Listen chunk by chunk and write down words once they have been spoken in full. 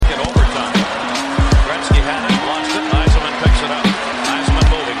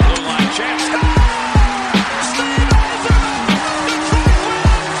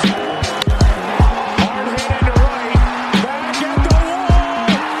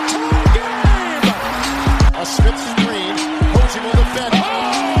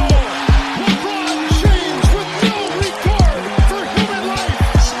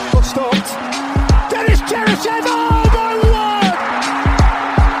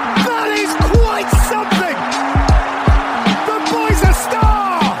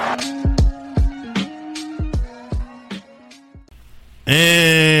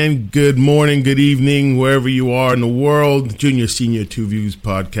Good morning, good evening, wherever you are in the world. Junior Senior Two Views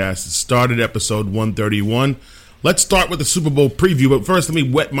podcast has started, episode 131. Let's start with the Super Bowl preview, but first let me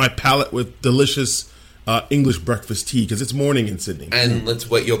wet my palate with delicious English breakfast tea, because it's morning in Sydney. And let's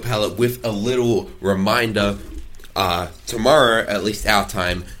wet your palate with a little reminder. Tomorrow, at least our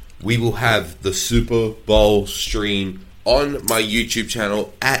time, we will have the Super Bowl stream on my YouTube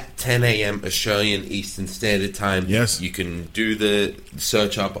channel at 10 a.m. Australian Eastern Standard Time. Yes. You can do the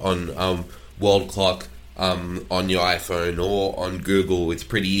search up on World Clock on your iPhone or on Google. It's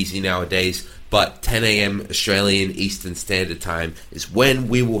pretty easy nowadays. But 10 a.m. Australian Eastern Standard Time is when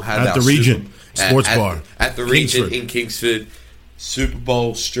we will have at the Regent Sports Bar. At the Regent in Kingsford. Super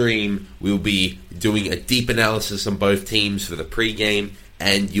Bowl stream. We'll be doing a deep analysis on both teams for the pregame,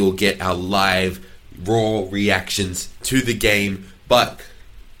 and you'll get our live raw reactions to the game. But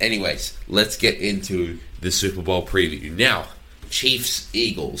anyways, let's get into the Super Bowl preview. Now,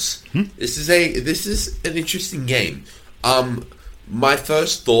 Chiefs-Eagles. This is an interesting game. My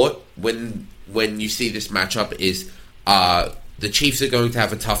first thought when you see this matchup is the Chiefs are going to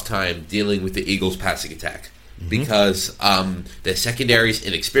have a tough time dealing with the Eagles' passing attack because their secondary is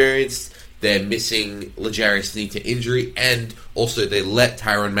inexperienced. They're missing L'Jarius Sneed to injury, and also they let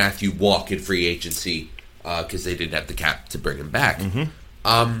Tyrann Mathieu walk in free agency because they didn't have the cap to bring him back.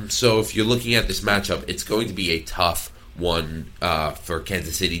 So if you're looking at this matchup, it's going to be a tough one for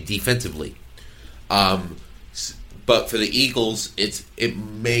Kansas City defensively. But for the Eagles, it's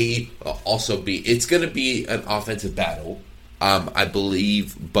going to be an offensive battle. I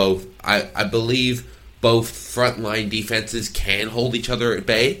believe both frontline defenses can hold each other at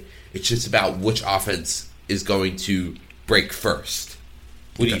bay. It's just about which offense is going to break first.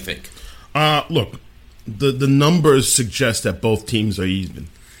 What do you think? Look, the numbers suggest that both teams are even.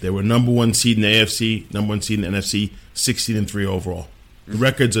 They were number one seed in the AFC, number one seed in the NFC, 16-3 overall. The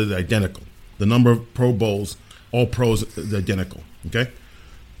records are identical. The number of Pro Bowls, all pros, is identical. Okay,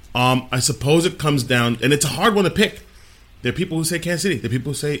 I suppose it comes down, and it's a hard one to pick. There are people who say Kansas City. There are people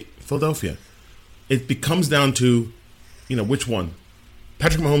who say Philadelphia. It becomes down to, which one.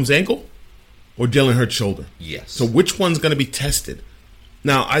 Patrick Mahomes' ankle or Jalen Hurts' shoulder? Yes. So which one's going to be tested?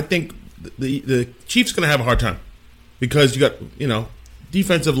 Now, I think the Chiefs going to have a hard time because you got,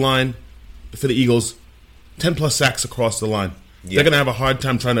 defensive line for the Eagles, 10-plus sacks across the line. Yeah. They're going to have a hard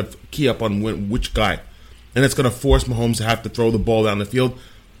time trying to key up on which guy. And it's going to force Mahomes to have to throw the ball down the field.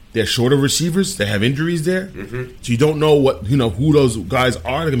 They're shorter receivers. They have injuries there. So you don't know who those guys are.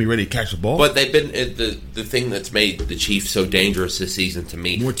 They're going to be ready to catch the ball. But they've been the thing that's made the Chiefs so dangerous this season to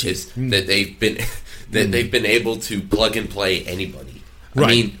me is that they've been able to plug and play anybody. Right. I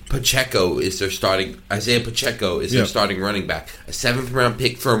mean, Pacheco is their starting. Isaiah Pacheco is their starting running back. A 7th-round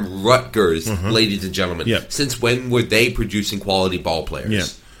pick from Rutgers, ladies and gentlemen. Yeah. Since when were they producing quality ball players? Yeah.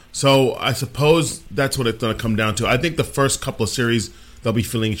 So I suppose that's what it's going to come down to. I think the first couple of series, they'll be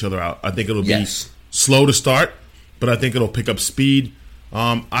filling each other out. I think it'll be slow to start, but I think it'll pick up speed.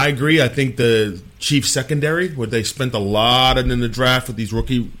 I agree. I think the Chiefs secondary, where they spent a lot in the draft with these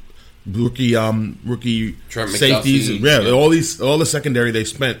rookie safeties, all the secondary they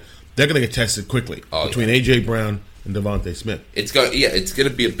spent, they're going to get tested quickly between AJ Brown and Devontae Smith. It's going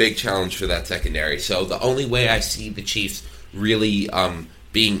to be a big challenge for that secondary. So the only way I see the Chiefs really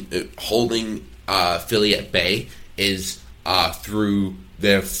holding Philly at bay is through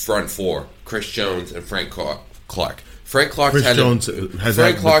their front four, Chris Jones and Frank Clark. Chris Jones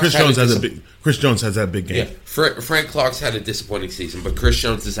has that big game. Yeah, Frank Clark's had a disappointing season, but Chris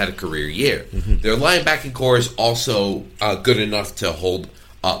Jones has had a career year. Their linebacking core is also good enough to hold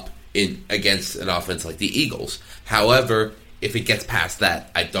up against an offense like the Eagles. However, if it gets past that,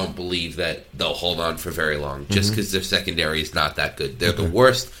 I don't believe that they'll hold on for very long, just because their secondary is not that good. They're the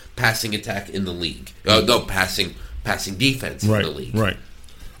worst passing attack in the league. Passing defense in the league. Right.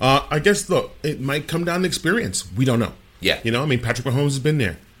 I guess, look, it might come down to experience. We don't know. Yeah. Patrick Mahomes has been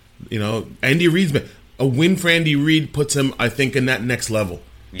there. Andy Reid's been. A win for Andy Reid puts him, I think, in that next level.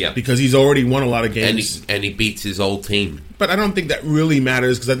 Yeah. Because he's already won a lot of games. And he beats his old team. But I don't think that really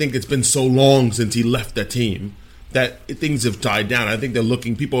matters because I think it's been so long since he left that team that things have died down. I think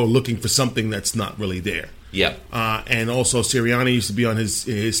people are looking for something that's not really there. Yeah. And also Sirianni used to be on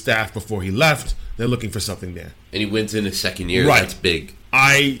his staff before he left. They're looking for something there. And he wins in his second year. Right. That's big.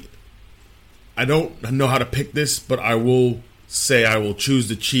 I don't know how to pick this, but I will say I will choose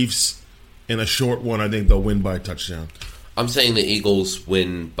the Chiefs in a short one. I think they'll win by a touchdown. I'm saying the Eagles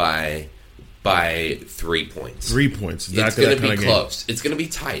win by 3 points. 3 points. It's going to be close. It's going to be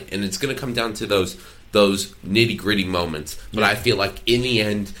tight, and it's going to come down to those nitty-gritty moments. But I feel like in the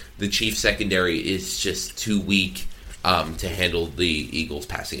end, the Chiefs secondary is just too weak to handle the Eagles'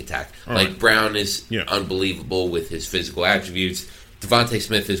 passing attack. All like right. Brown is Yeah. unbelievable with his physical attributes. Devontae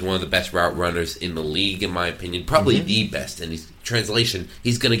Smith is one of the best route runners in the league, in my opinion. Probably the best. And his translation,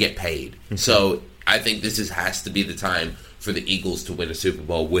 he's going to get paid. So I think this has to be the time for the Eagles to win a Super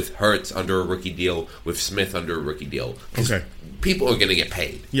Bowl with Hurts under a rookie deal, with Smith under a rookie deal. 'Cause Okay. people are going to get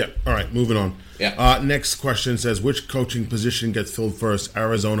paid. Yeah. All right. Moving on. Yeah. Next question says, which coaching position gets filled first,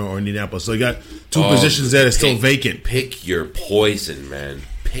 Arizona or Indianapolis? So you got two positions there that's still vacant. Pick your poison, man.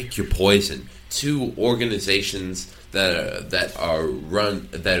 Pick your poison. Two organizations that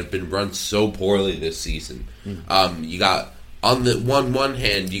have been run so poorly this season. You got on the one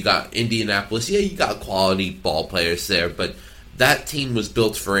hand, you got Indianapolis. Yeah, you got quality ball players there, but that team was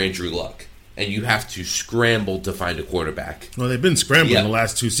built for Andrew Luck, and you have to scramble to find a quarterback. Well, they've been scrambling Yeah. the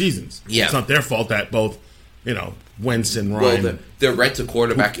last 2 seasons. Yeah. It's not their fault that both, Wentz and Well, Ryan. their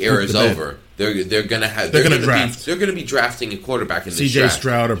rent-to-quarterback era is the bed. over. They're gonna draft. They're gonna be drafting a quarterback in this C.J. draft.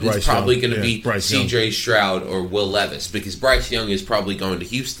 Stroud or Bryce It's probably Young. gonna Yeah, be Bryce Young. C.J. Stroud or Will Levis because Bryce Young is probably going to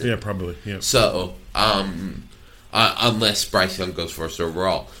Houston. Yeah, probably. Yeah. So, unless Bryce Young goes first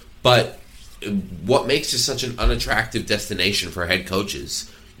overall. But what makes this such an unattractive destination for head coaches?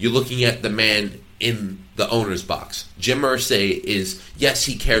 You're looking at the man in the owner's box. Jim Irsay is, yes,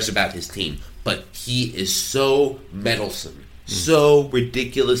 he cares about his team, but he is so meddlesome. So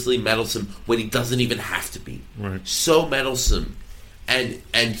ridiculously meddlesome when he doesn't even have to be. Right. So meddlesome.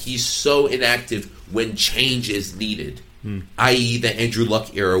 And he's so inactive when change is needed. I.e. the Andrew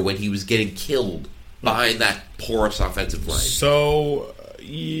Luck era when he was getting killed behind that porous offensive line. So,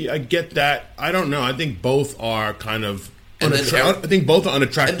 I get that. I don't know. I think both are kind of And then I think both are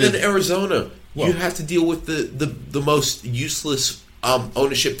unattractive. And then Arizona, Well- you have to deal with the most useless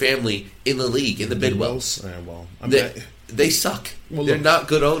ownership family in the league, in the Bidwells. Yeah, well, I mean, They suck. Well, They're look. not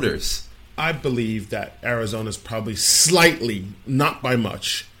good owners. I believe that Arizona's probably slightly, not by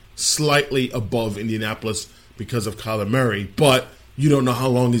much, slightly above Indianapolis because of Kyler Murray, but you don't know how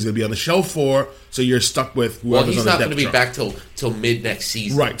long he's going to be on the shelf for, so you're stuck with Well, whoever's he's on the not depth going to be chart. back till mid next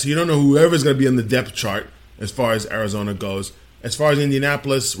season. Right, so you don't know whoever's going to be on the depth chart as far as Arizona goes. As far as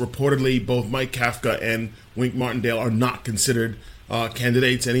Indianapolis, reportedly both Mike Kafka and Wink Martindale are not considered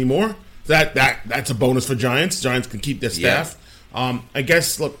candidates anymore. That's a bonus for Giants. Giants can keep their staff. I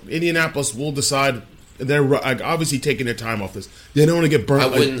guess, look, Indianapolis will decide. They're obviously taking their time off this. They don't want to get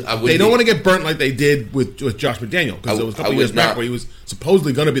burnt. They don't want to get burnt like they did with Josh McDaniel, because there was a couple years back where he was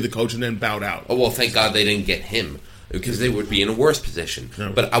supposedly going to be the coach and then bowed out. Oh, well, thank God they didn't get him, because they would be in a worse position.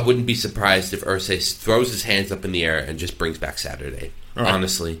 No. But I wouldn't be surprised if Irsay throws his hands up in the air and just brings back Saturday. All right.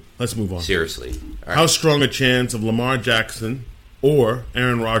 Honestly. Let's move on. Seriously. All right. How strong a chance of Lamar Jackson or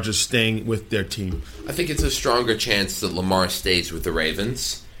Aaron Rodgers staying with their team? I think it's a stronger chance that Lamar stays with the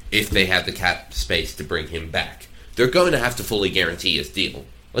Ravens if they have the cap space to bring him back. They're going to have to fully guarantee his deal.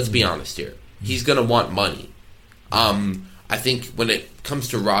 Let's be honest here. He's going to want money. I think when it comes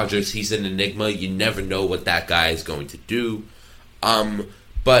to Rodgers, he's an enigma. You never know what that guy is going to do.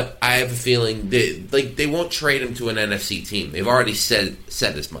 But I have a feeling they won't trade him to an NFC team. They've already said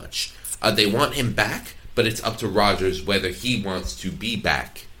as much. They want him back, but it's up to Rodgers whether he wants to be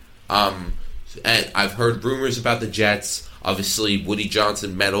back. And I've heard rumors about the Jets. Obviously, Woody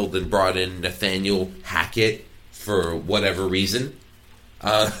Johnson meddled and brought in Nathaniel Hackett for whatever reason.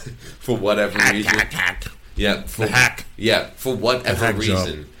 For whatever reason. Yeah, for hack. Yeah, for whatever hack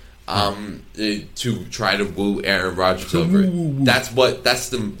reason. To try to woo Aaron Rodgers over. That's what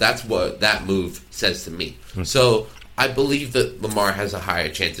that move says to me. So I believe that Lamar has a higher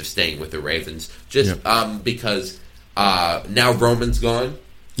chance of staying with the Ravens, just because now Roman's gone.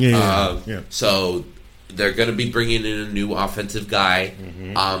 Yeah. So they're going to be bringing in a new offensive guy,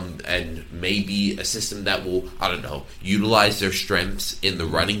 and maybe a system that will, I don't know, utilize their strengths in the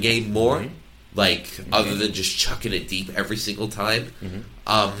running game more. Other than just chucking it deep every single time.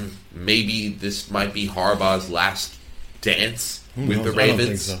 Maybe this might be Harbaugh's last dance with the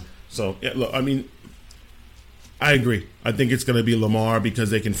Ravens. I don't think so. Yeah, look, I mean, I agree. I think it's going to be Lamar because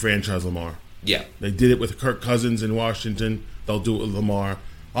they can franchise Lamar. Yeah. They did it with Kirk Cousins in Washington. They'll do it with Lamar.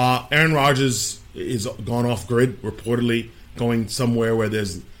 Aaron Rodgers is gone off grid, reportedly going somewhere where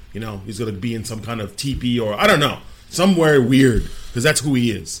there's, he's going to be in some kind of teepee or, I don't know, somewhere weird, because that's who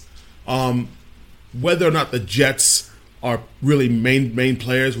he is. Whether or not the Jets are really main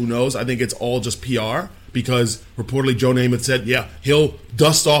players, who knows? I think it's all just PR, because reportedly Joe Namath said, he'll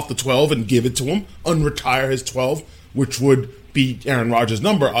dust off the 12 and give it to him, unretire his 12, which would be Aaron Rodgers'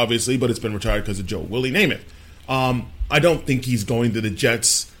 number, obviously, but it's been retired because of Joe Willie Namath. I don't think he's going to the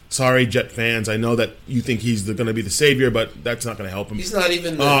Jets. Sorry, Jet fans. I know that you think he's going to be the savior, but that's not going to help him. He's not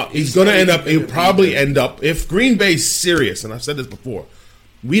even. He's going to end up. He'll probably end up if Green Bay's serious. And I've said this before.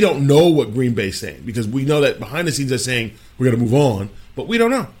 We don't know what Green Bay's saying because we know that behind the scenes they're saying we're going to move on, but we don't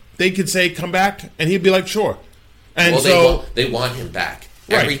know. They could say come back, and he'd be like, sure. And well, they want him back.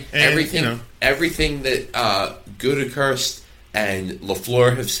 Right. Everything that Gutekunst and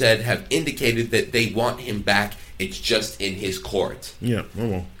LaFleur have indicated that they want him back. It's just in his court. Yeah.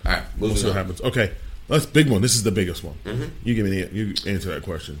 Well. All right. Moving on. What happens? Okay. That's a big one. This is the biggest one. Mm-hmm. You answer that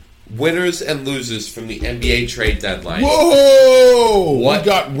question. Winners and losers from the NBA trade deadline. Whoa! We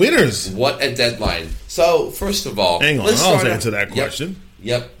got winners. What a deadline. So, first of all... Hang on, I'll answer that question.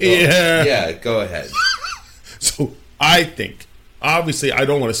 Yep. Yeah, go ahead. So, I think, obviously, I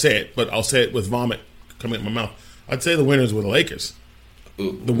don't want to say it, but I'll say it with vomit coming out my mouth. I'd say the winners were the Lakers.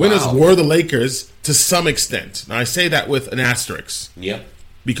 The winners were the Lakers to some extent. Now, I say that with an asterisk. Yep.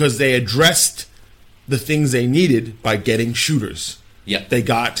 Because they addressed the things they needed by getting shooters. Yep. They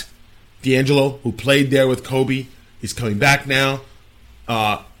got D'Angelo, who played there with Kobe. He's coming back now.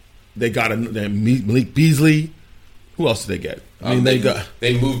 They got Malik Beasley. Who else did they get? I mean,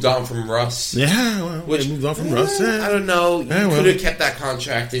 they moved on from Russ. Yeah, well, they moved on from Russ. I don't know. You could have kept that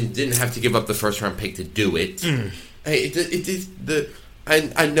contract and didn't have to give up the first-round pick to do it. Hey,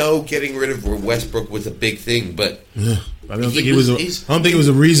 I know getting rid of Westbrook was a big thing, but I don't think it was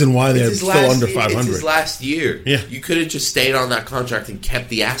a reason why they're still under 500. It's his last year. Yeah, you could have just stayed on that contract and kept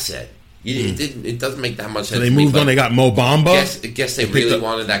the asset. It doesn't make that much sense. So they moved on. They got Mo Bamba. I guess they really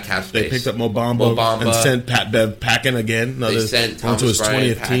wanted that cap space. They picked up Mo Bamba and sent Pat Bev packing again. They sent Thomas to his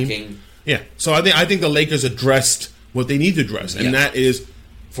Bryant 20th packing. team. Yeah, so I think the Lakers addressed what they need to address, and that is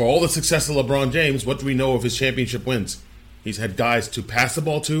for all the success of LeBron James. What do we know of his championship wins? He's had guys to pass the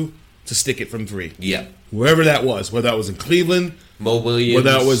ball to stick it from three. Yeah, wherever that was, whether that was in Cleveland, Mo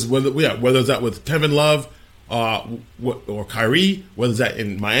Williams, whether it's that with Kevin Love, or Kyrie, whether it's that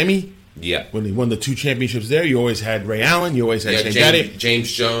in Miami. Yeah, when he won the 2 championships there, you always had Ray Allen, you always had James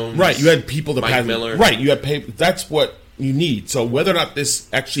Jones, right? You had people to pass Miller, right? You had that's what you need. So whether or not this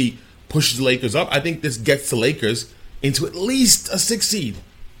actually pushes the Lakers up, I think this gets the Lakers into at least a 6 seed.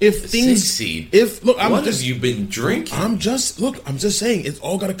 If things, 6 seed. What have you been drinking? I'm just saying it's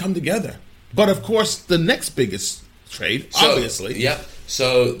all got to come together. But of course, the next biggest trade, obviously, yep.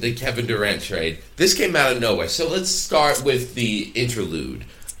 So the Kevin Durant trade. This came out of nowhere. So let's start with the interlude.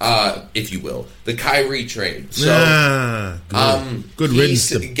 If you will, the Kyrie trade. So, good riddance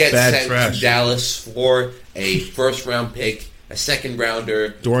to gets bad sent trash. to Dallas for a first-round pick, a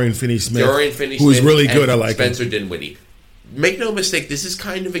second-rounder, Dorian Finney-Smith, who is really good. I like Spencer Dinwiddie. Make no mistake, this is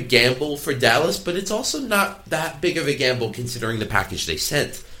kind of a gamble for Dallas, but it's also not that big of a gamble considering the package they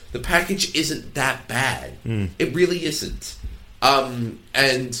sent. The package isn't that bad. It really isn't.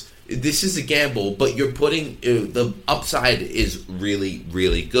 And this is a gamble, but you're putting the upside is really,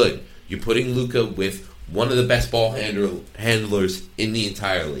 really good. You're putting Luka with one of the best ball handlers in the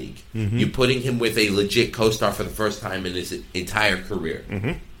entire league. Mm-hmm. You're putting him with a legit co-star for the first time in his entire career.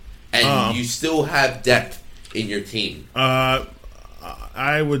 Mm-hmm. And you still have depth in your team.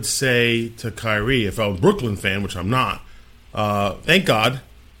 I would say to Kyrie, if I was a Brooklyn fan, which I'm not, thank God,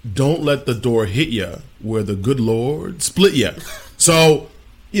 don't let the door hit you where the good Lord split you. So,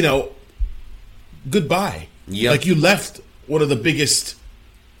 goodbye. Yep. Like you left one of the biggest,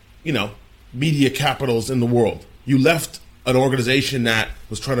 media capitals in the world. You left an organization that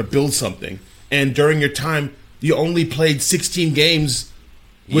was trying to build something. And during your time, you only played 16 games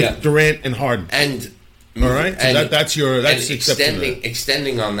with Durant and Harden. All right? So that's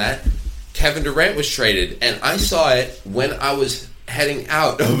extending on that, Kevin Durant was traded. And I saw it when I was heading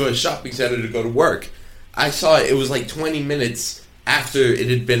out of a shopping center to go to work. I saw it. It was like 20 minutes after it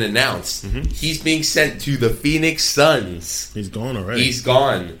had been announced. Mm-hmm. He's being sent to the Phoenix Suns. He's gone already. He's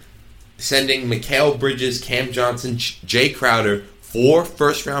gone. Sending Mikal Bridges, Cam Johnson, Jay Crowder, 4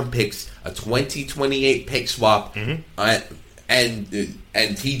 first-round picks, a 2028 pick swap, and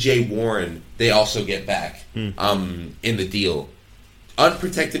T.J. Warren. They also get back in the deal.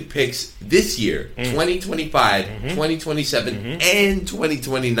 Unprotected picks this year, 2025, 2027, and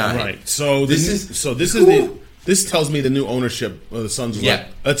 2029. Right. So this tells me the new ownership of the Suns. Yeah.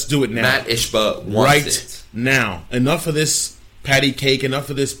 Let's do it now. Matt Ishba wants it now. Enough of this patty cake. Enough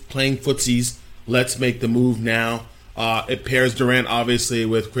of this playing footsies. Let's make the move now. It pairs Durant obviously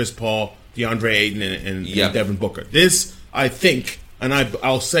with Chris Paul, DeAndre Ayton, and Devin Booker. This, I think, and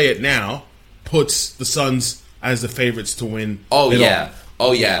I'll say it now, puts the Suns as the favorites to win.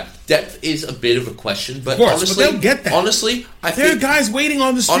 Oh yeah, depth is a bit of a question, but Of course, honestly, but they'll get that. Honestly, I There are think guys waiting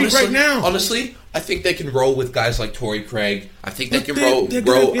on the street right now. Honestly, I think they can roll with guys like Torrey Craig. I think they But can they're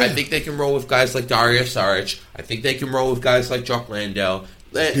roll. gonna- yeah. I think they can roll with guys like Dario Saric. I think they can roll with guys like Jock Landale.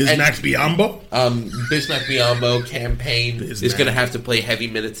 Is Max Biombo Bismack Biombo campaign is Bismack. going to have to play heavy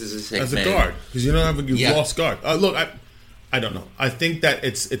minutes as a sixth as a man. guard because you don't have a Yeah. lost guard? Look, I don't know. I think that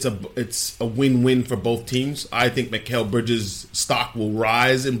it's a win-win for both teams. I think Mikal Bridges' stock will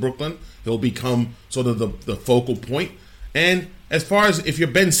rise in Brooklyn. He'll become sort of the focal point. And as far as if you're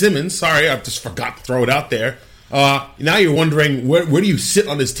Ben Simmons, sorry, I just forgot to throw it out there. Now you're wondering where do you sit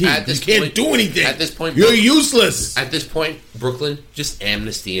on this team? At this You can't point- do anything. at this point, you're useless. At this point, Brooklyn, just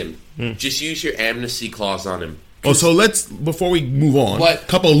amnesty him. Just use your amnesty clause on him. Oh, so let's before we move on. What?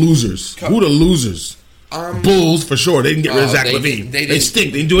 Couple of losers. Who the losers? Bulls for sure. They didn't get rid of Zach they LaVine. didn't- they They didn't-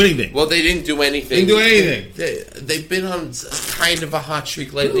 stink. They didn't do anything. Well, they didn't do anything. Didn't do anything. They've been on kind of a hot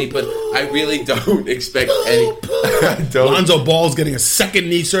streak lately, but I really don't expect any. I don't. Lonzo Ball's getting a second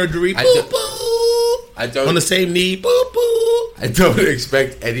knee surgery. I don't. On the same knee. I don't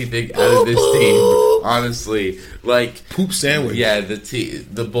expect anything out of this team. Honestly, like Poop sandwich. yeah,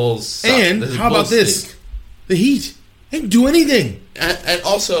 the Bulls. Suck. And The how about Bulls this? stink. The Heat. They didn't do anything. And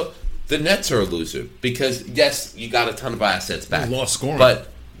also, the Nets are a loser because yes, you got a ton of assets back, They lost scoring. but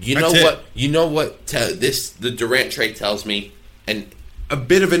you That's know it. what? You know what? The Durant trade tells me, and a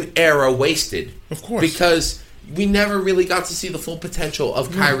bit of an era wasted. Of course. because we never really got to see the full potential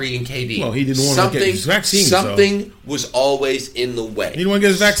of Kyrie and KD. Well, he didn't want to get his vaccine, so- Something was always in the way. He didn't want to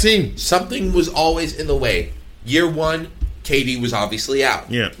get his vaccine. Something was always in the way. Year one, KD was obviously out.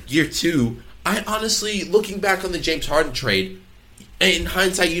 Yeah. Year two, I honestly, looking back on the James Harden trade, in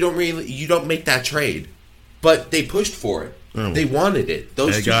hindsight, you don't make that trade, but they pushed for it. Oh. They wanted it.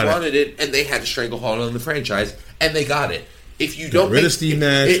 Those They two got it. wanted it, and they had a stranglehold on the franchise, and they got it. If you don't rid of make, Steve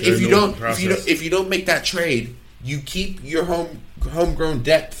Nash, if you they're in don't, the process. if you don't make that trade, you keep your homegrown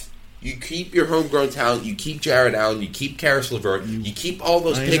depth. You keep your homegrown talent. You keep Jared Allen. You keep Karis LeVert. You keep all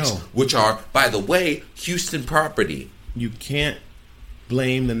those I picks, know. which are, by the way, Houston property. You can't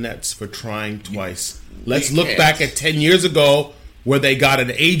blame the Nets for trying twice. Let's You look can't. back at 10 years ago where they got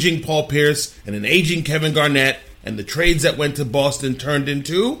an aging Paul Pierce and an aging Kevin Garnett, and the trades that went to Boston turned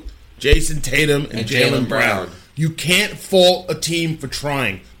into Jason Tatum and Jaylen Brown. You can't fault a team for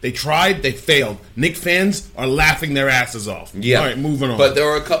trying. They tried, they failed. Knicks fans are laughing their asses off. Yeah. All right, moving on. But there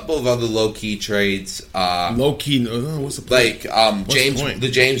were a couple of other low key trades. Low key, what's the point? Like the point? the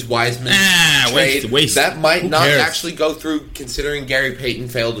James Wiseman trade waste. that might Who not cares? actually go through, considering Gary Payton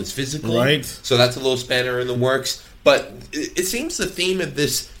failed his physical, Right. So that's a little spanner in the works. But it seems the theme of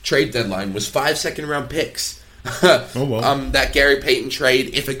this trade deadline was 5 second-round picks. Oh, well. That Gary Payton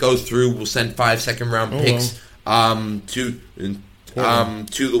trade, if it goes through, will send 5 second-round Oh, picks to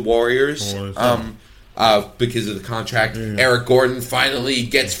the Warriors. Because of the contract. Yeah. Eric Gordon finally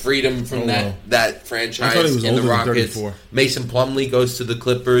gets freedom from Oh, wow. that I thought franchise he was in the older than Rockets. 34. Mason Plumlee goes to the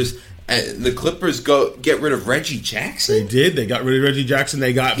Clippers. And the Clippers get rid of Reggie They Jackson. did. They got rid of Reggie Jackson.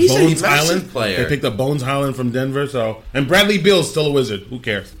 They got He's a Bones massive Highland. player. They picked up Bones Highland from Denver. So, and Bradley Beal's still a Wizard. Who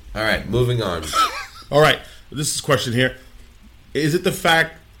cares? All right, moving on. All right. This is a question here. Is the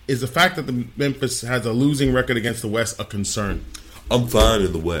fact that the Memphis has a losing record against the West a concern? I'm fine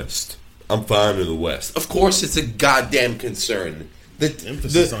in the West. Of course, it's a goddamn concern.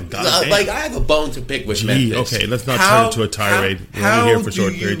 Emphasis on goddamn. Like, I have a bone to pick with Memphis. okay, let's not turn it to a tirade. We're only here for a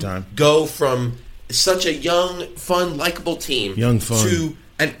short do period of you time. Go from such a young, fun, likable team Young, fun. to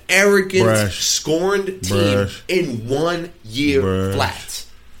an arrogant, Brash. scorned team Brash. in 1 year Brash. flat.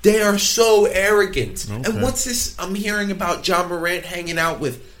 They are so arrogant. Okay. And what's this I'm hearing about John Morant hanging out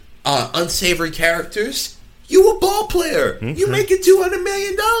with unsavory characters? You a ball player. You making $200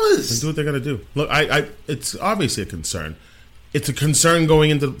 million. Do what they're going to do. Look, it's obviously a concern. It's a concern going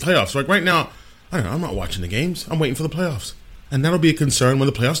into the playoffs. Like right now, I don't know, I'm not watching the games. I'm waiting for the playoffs. And that'll be a concern when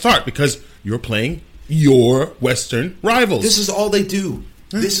the playoffs start because you're playing your Western rivals. This is all they do.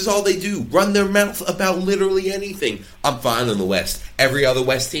 This is all they do. Run their mouth about literally anything. I'm fine in the West. Every other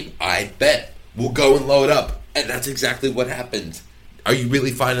West team, I bet, will go and load up. And that's exactly what happened. Are you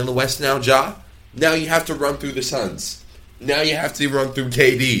really fine in the West now, Ja? Now you have to run through the Suns. Now you have to run through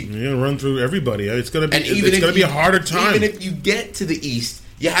KD. You're going to run through everybody. It's going to And be even it's if going to be you- a harder time. Even if you get to the East,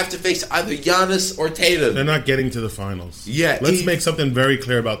 you have to face either Giannis or Tatum. They're not getting to the finals. Yeah, Let's make something very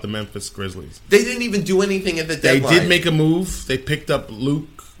clear about the Memphis Grizzlies. They didn't even do anything at the They deadline. did make a move. They picked up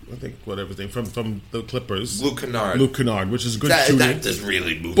Luke, I think, whatever his name, from the Clippers. Luke Kennard. Luke Kennard, which is good that, shooting. that does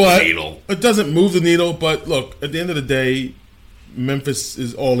really move But the needle. it doesn't move the needle. But look, at the end of the day, Memphis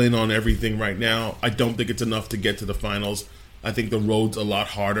is all in on everything right now. I don't think it's enough to get to the finals. I think the road's a lot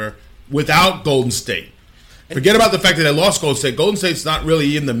harder without Golden State. Forget about the fact that they lost Golden State. Golden State's not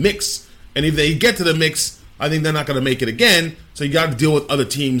really in the mix. And if they get to the mix, I think they're not going to make it again. So you got to deal with other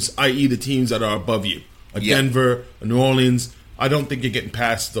teams, i.e. the teams that are above you. Denver, a New Orleans. I don't think you're getting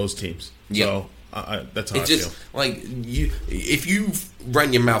past those teams. So that's how I feel. Like, if you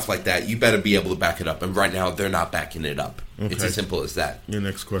run your mouth like that, you better be able to back it up. And right now, they're not backing it up. Okay. It's as simple as that. Your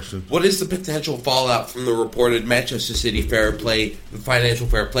next question. What is the potential fallout from the reported Manchester City financial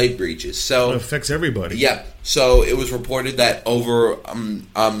fair play breaches? So it affects everybody. Yeah. So it was reported that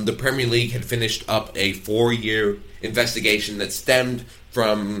the Premier League had finished up a 4-year investigation that stemmed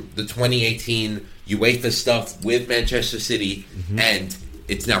from the 2018 UEFA stuff with Manchester City, and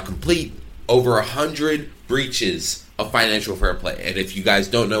it's now complete. Over 100 breaches of financial fair play. And if you guys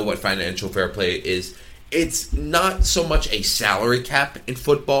don't know what financial fair play is, it's not so much a salary cap in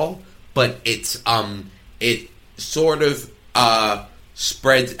football, but it's it sort of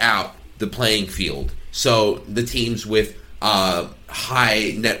spreads out the playing field. So the teams with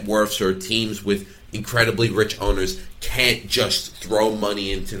high net worths or teams with incredibly rich owners can't just throw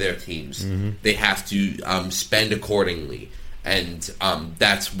money into their teams. They have to spend accordingly. And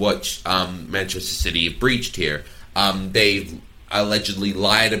that's what Manchester City breached here. They've allegedly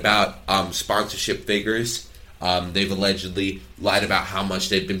lied about sponsorship figures. They've allegedly lied about how much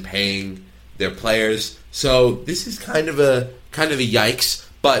they've been paying their players. So this is kind of a yikes.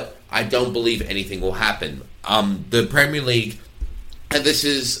 But I don't believe anything will happen. The Premier League, and this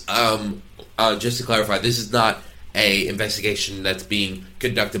is just to clarify, this is not a investigation that's being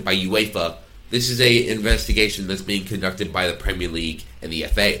conducted by UEFA. This is a investigation that's being conducted by the Premier League and the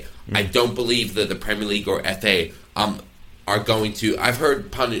FA. I don't believe that the Premier League or FA are going to... I've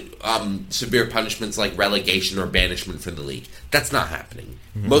heard severe punishments like relegation or banishment from the league. That's not happening.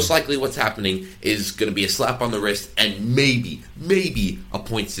 Most likely what's happening is going to be a slap on the wrist and maybe a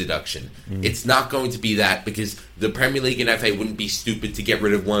points deduction. It's not going to be that because the Premier League and FA wouldn't be stupid to get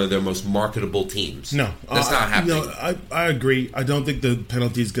rid of one of their most marketable teams. No. That's not happening. I agree. I don't think the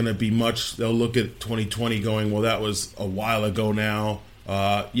penalty is going to be much. They'll look at 2020 going, well, that was a while ago now.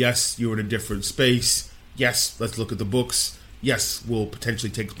 Yes, you were in a different space. Yes, let's look at the books. Yes, we'll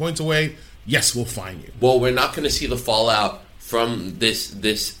potentially take the points away. Yes, we'll fine you. Well, we're not going to see the fallout from this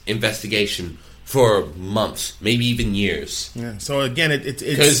investigation for months, maybe even years. Yeah. So again, it's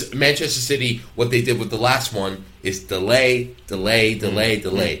because Manchester City, what they did with the last one is delay. They're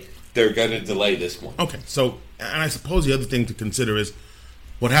going to delay this one. Okay. So, and I suppose the other thing to consider is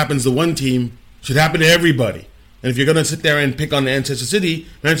what happens to one team should happen to everybody. And if you're going to sit there and pick on Manchester City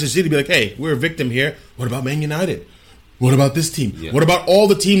be like, hey, we're a victim here. What about Man United? What about this team? Yeah. What about all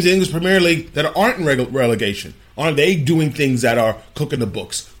the teams in the English Premier League that aren't in relegation? Aren't they doing things that are cooking the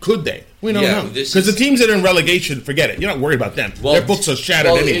books? Could they? We don't know. Because the teams that are in relegation, forget it. You're not worried about them. Well, their books are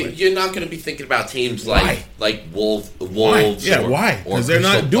shattered anyway. You're not going to be thinking about teams like Wolves. Yeah, why? Because they're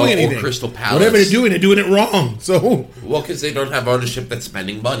not doing anything. Or Crystal Palace. Whatever they're doing it wrong. So, well, because they don't have ownership that's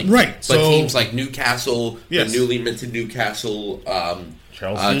spending money. Right. But teams like Newcastle, the newly minted Newcastle,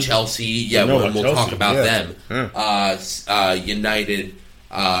 Chelsea. We'll talk about them. Yeah. United,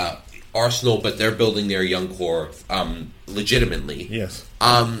 Arsenal, but they're building their young core legitimately. Yes.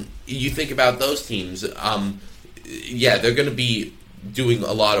 You think about those teams. They're going to be doing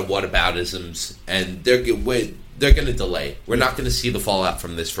a lot of whataboutisms, and they're going to delay. We're not going to see the fallout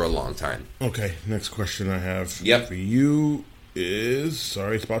from this for a long time. Okay. Next question I have for you is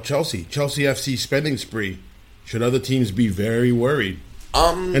it's about Chelsea. Chelsea FC spending spree. Should other teams be very worried?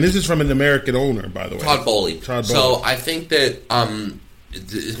 And this is from an American owner, by the way. Todd Bowley. So I think that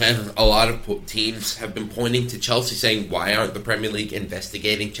a lot of teams have been pointing to Chelsea, saying, "Why aren't the Premier League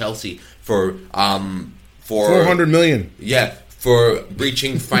investigating Chelsea for $400 million? Yeah, for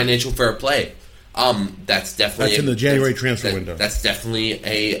breaching financial fair play." That's definitely in the January transfer window. That's definitely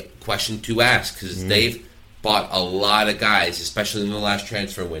a question to ask because they've bought a lot of guys, especially in the last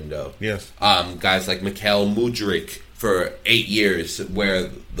transfer window. Yes, guys like Mikhail Mudryk for 8 years, where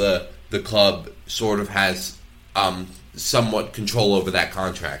the club sort of has somewhat control over that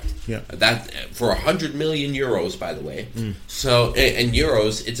contract. Yeah, that for 100 million euros, by the way. So in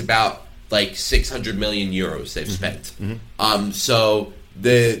euros, it's about like 600 million euros they've spent. So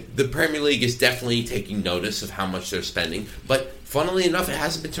the Premier League is definitely taking notice of how much they're spending, but funnily enough, it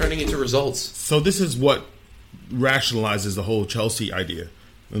hasn't been turning into results. So this is what rationalizes the whole Chelsea idea,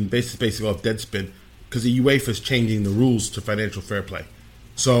 and basically off Deadspin, because the UEFA is changing the rules to financial fair play.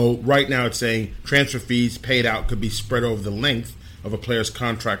 So right now it's saying transfer fees paid out could be spread over the length of a player's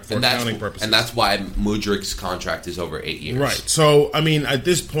contract for accounting purposes. And that's why Mudryk's contract is over 8 years. Right. So, I mean, at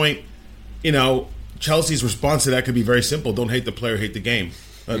this point, Chelsea's response to that could be very simple: don't hate the player, hate the game.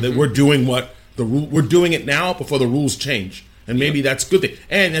 That we're doing what the rule. We're doing it now before the rules change, and maybe that's a good thing.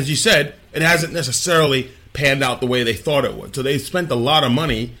 And as you said, it hasn't necessarily panned out the way they thought it would. So they spent a lot of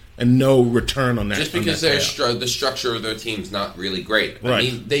money and no return on that. Just because the structure of their team's not really great. Right. I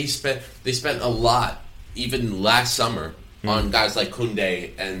mean, they spent a lot, even last summer, on guys like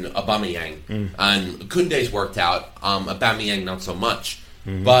Koundé and Aubameyang. And Koundé's worked out. Aubameyang not so much.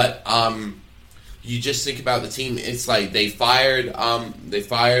 But you just think about the team. It's like they fired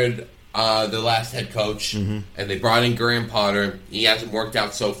the last head coach, and they brought in Graham Potter. He hasn't worked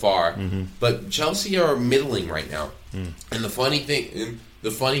out so far. But Chelsea are middling right now. And the funny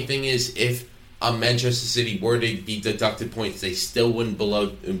thing is, if Manchester City were to be deducted points, they still wouldn't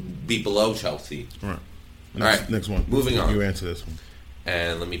be below Chelsea. Right. All right. Next one. Moving on. You answer this one.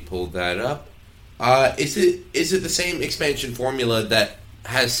 And let me pull that up. Is it the same expansion formula that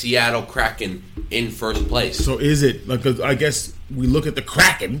has Seattle Kraken in first place? So is it? Because I guess we look at the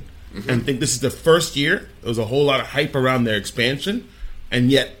Kraken and think this is the first year. There was a whole lot of hype around their expansion,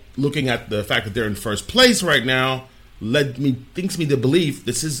 and yet looking at the fact that they're in first place right now thinks me to believe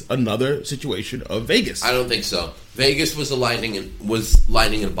this is another situation of Vegas. I don't think so. Vegas was lightning in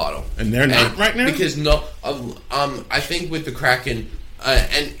a bottle, and they're not right now. Because I think with the Kraken,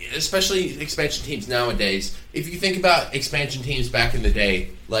 and especially expansion teams nowadays. If you think about expansion teams back in the day,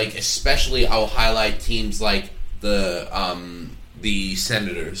 like especially I'll highlight teams like the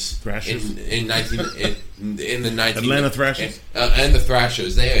Senators Thrashers in the 19 Atlanta Thrashers and the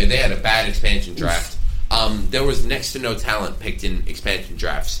Thrashers. They had a bad expansion draft. There was next to no talent picked in expansion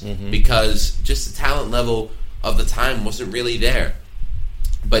drafts because just the talent level of the time wasn't really there.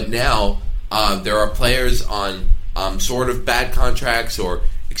 But now there are players on sort of bad contracts or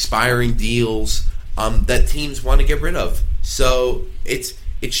expiring deals that teams want to get rid of. So it's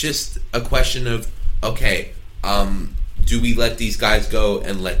just a question of, okay, do we let these guys go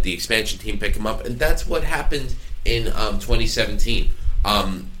and let the expansion team pick them up? And that's what happened in 2017.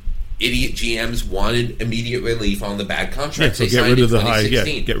 Idiot GMs wanted immediate relief on the bad contracts. So get rid of the high. Yeah,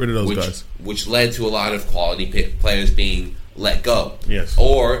 get rid of those guys, which led to a lot of quality players being let go. Yes,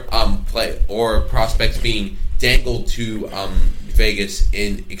 or prospects being dangled to Vegas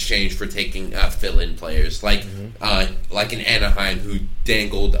in exchange for taking fill-in players, like in Anaheim, who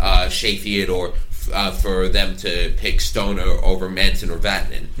dangled Shea Theodore for them to pick Stoner over Manson or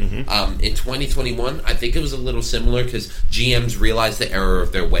Vatanen. In 2021, I think it was a little similar because GMs realized the error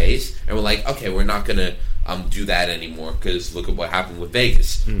of their ways and were like, okay, we're not going to do that anymore because look at what happened with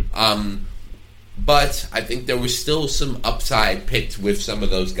Vegas. But I think there was still some upside picked with some of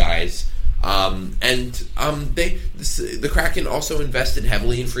those guys. The Kraken also invested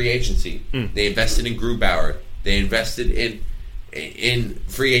heavily in free agency. They invested in Grubauer. They invested in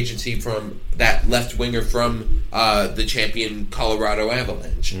free agency from that left winger from the champion Colorado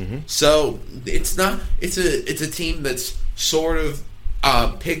Avalanche. So it's a team that's sort of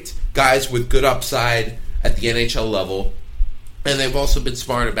picked guys with good upside at the NHL level, and they've also been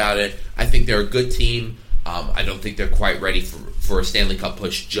smart about it. I think they're a good team. I don't think they're quite ready for a Stanley Cup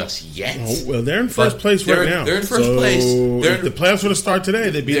push just yet. Oh, well, they're in first place right now. They're in first place. If the playoffs were to start today,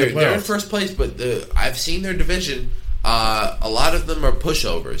 they'd be in the playoffs. They're in first place, but I've seen their division. A lot of them are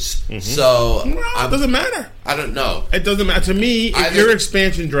pushovers. So it doesn't matter. I don't know. It doesn't matter to me. If your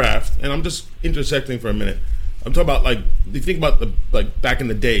expansion draft, and I'm just intersecting for a minute. I'm talking about you think about back in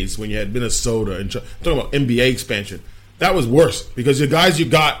the days when you had Minnesota and I'm talking about NBA expansion. That was worse because the guys you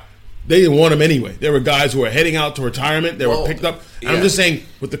got, they didn't want them anyway. There were guys who were heading out to retirement. They were picked up. And I'm just saying,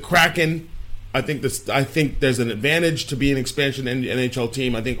 with the Kraken, I think there's an advantage to being an expansion NHL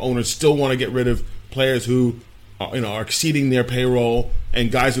team. I think owners still want to get rid of players who are exceeding their payroll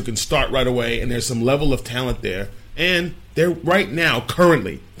and guys who can start right away. And there's some level of talent there. And they're right now,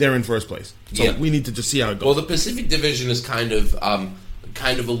 currently, they're in first place. So we need to just see how it goes. Well, the Pacific Division is kind of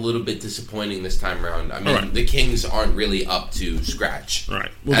a little bit disappointing this time around. I mean, the Kings aren't really up to scratch,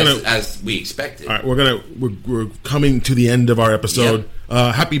 right? As we expected. All right, we're coming to the end of our episode.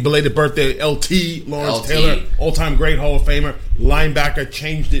 Happy belated birthday, LT Lawrence Taylor, all-time great Hall of Famer, linebacker,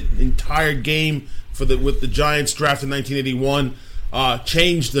 changed the entire game with the Giants draft in 1981,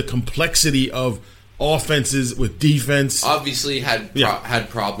 changed the complexity of offenses with defense. Obviously had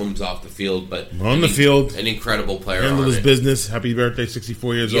problems off the field, but on the field, an incredible player. Handled his business. Happy birthday,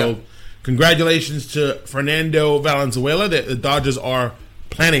 64 years old. Congratulations to Fernando Valenzuela. The Dodgers are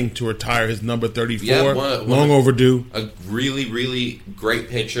planning to retire his number 34. Yeah, long overdue. A really, really great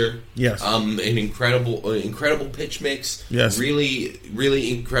pitcher. Yes. An incredible pitch mix. Yes. Really,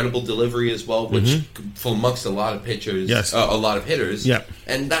 really incredible delivery as well, which for amongst a lot of pitchers, Yes. a lot of hitters. Yep.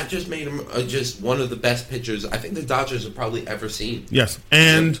 And that just made him just one of the best pitchers I think the Dodgers have probably ever seen. Yes.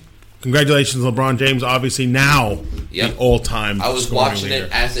 And congratulations, LeBron James, obviously now the all-time I was scoring watching leader.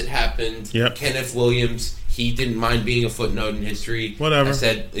 it as it happened. Yep. Kenneth Williams, he didn't mind being a footnote in history. Whatever.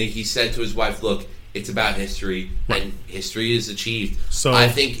 He said to his wife, "Look, it's about history, and history is achieved." So I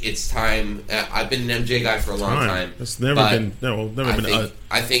think it's time. I've been an MJ guy for a long time. It's never been. No, never been.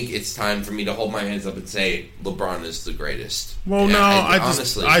 I think it's time for me to hold my hands up and say LeBron is the greatest. Well, And no,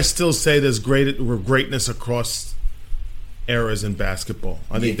 honestly, I still say there's greatness across eras in basketball.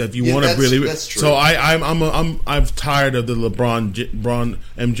 I think that if you want to really, that's true. so I'm tired of the LeBron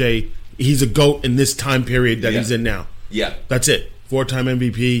MJ. He's a GOAT in this time period that he's in now. Yeah, That's it. 4-time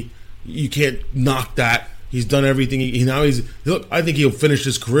MVP. You can't knock that. He's done everything. Look. I think he'll finish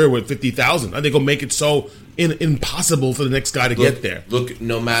his career with 50,000. I think he'll make it so impossible for the next guy to get there. Look,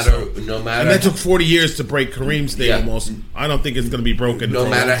 no matter, And that took 40 years to break Kareem's thing almost. I don't think it's going to be broken. no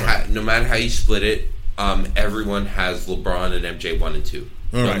matter how you split it, everyone has LeBron and MJ 1 and 2.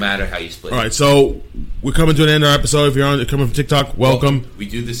 No right. matter how you split All it. right, so we're coming to an end of our episode. If you're coming from TikTok, welcome. We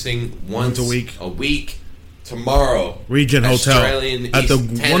do this thing once a week. Tomorrow, Regent Hotel Australian at the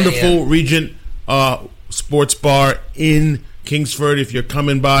East, 10 wonderful a.m. Regent Sports Bar in Kingsford. If you're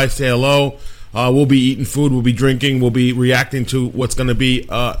coming by, say hello. We'll be eating food. We'll be drinking. We'll be reacting to what's going to be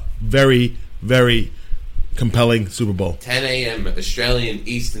a very, very compelling Super Bowl. 10 a.m. Australian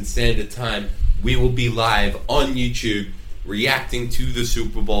Eastern Standard Time. We will be live on YouTube reacting to the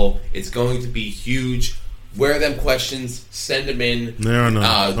Super Bowl. It's going to be huge. Where are them questions? Send them in. There are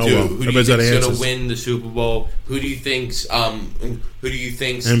none. Who do you Everybody's got think's going answers. to win the Super Bowl? Who do you think's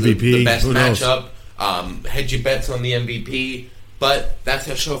MVP? the best Who knows? matchup? Hedge your bets on the MVP. But that's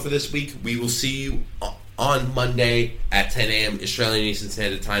our show for this week. We will see you on Monday at 10 a.m. Australian Eastern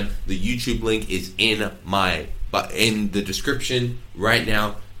Standard Time. The YouTube link is in the description right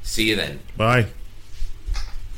now. See you then. Bye.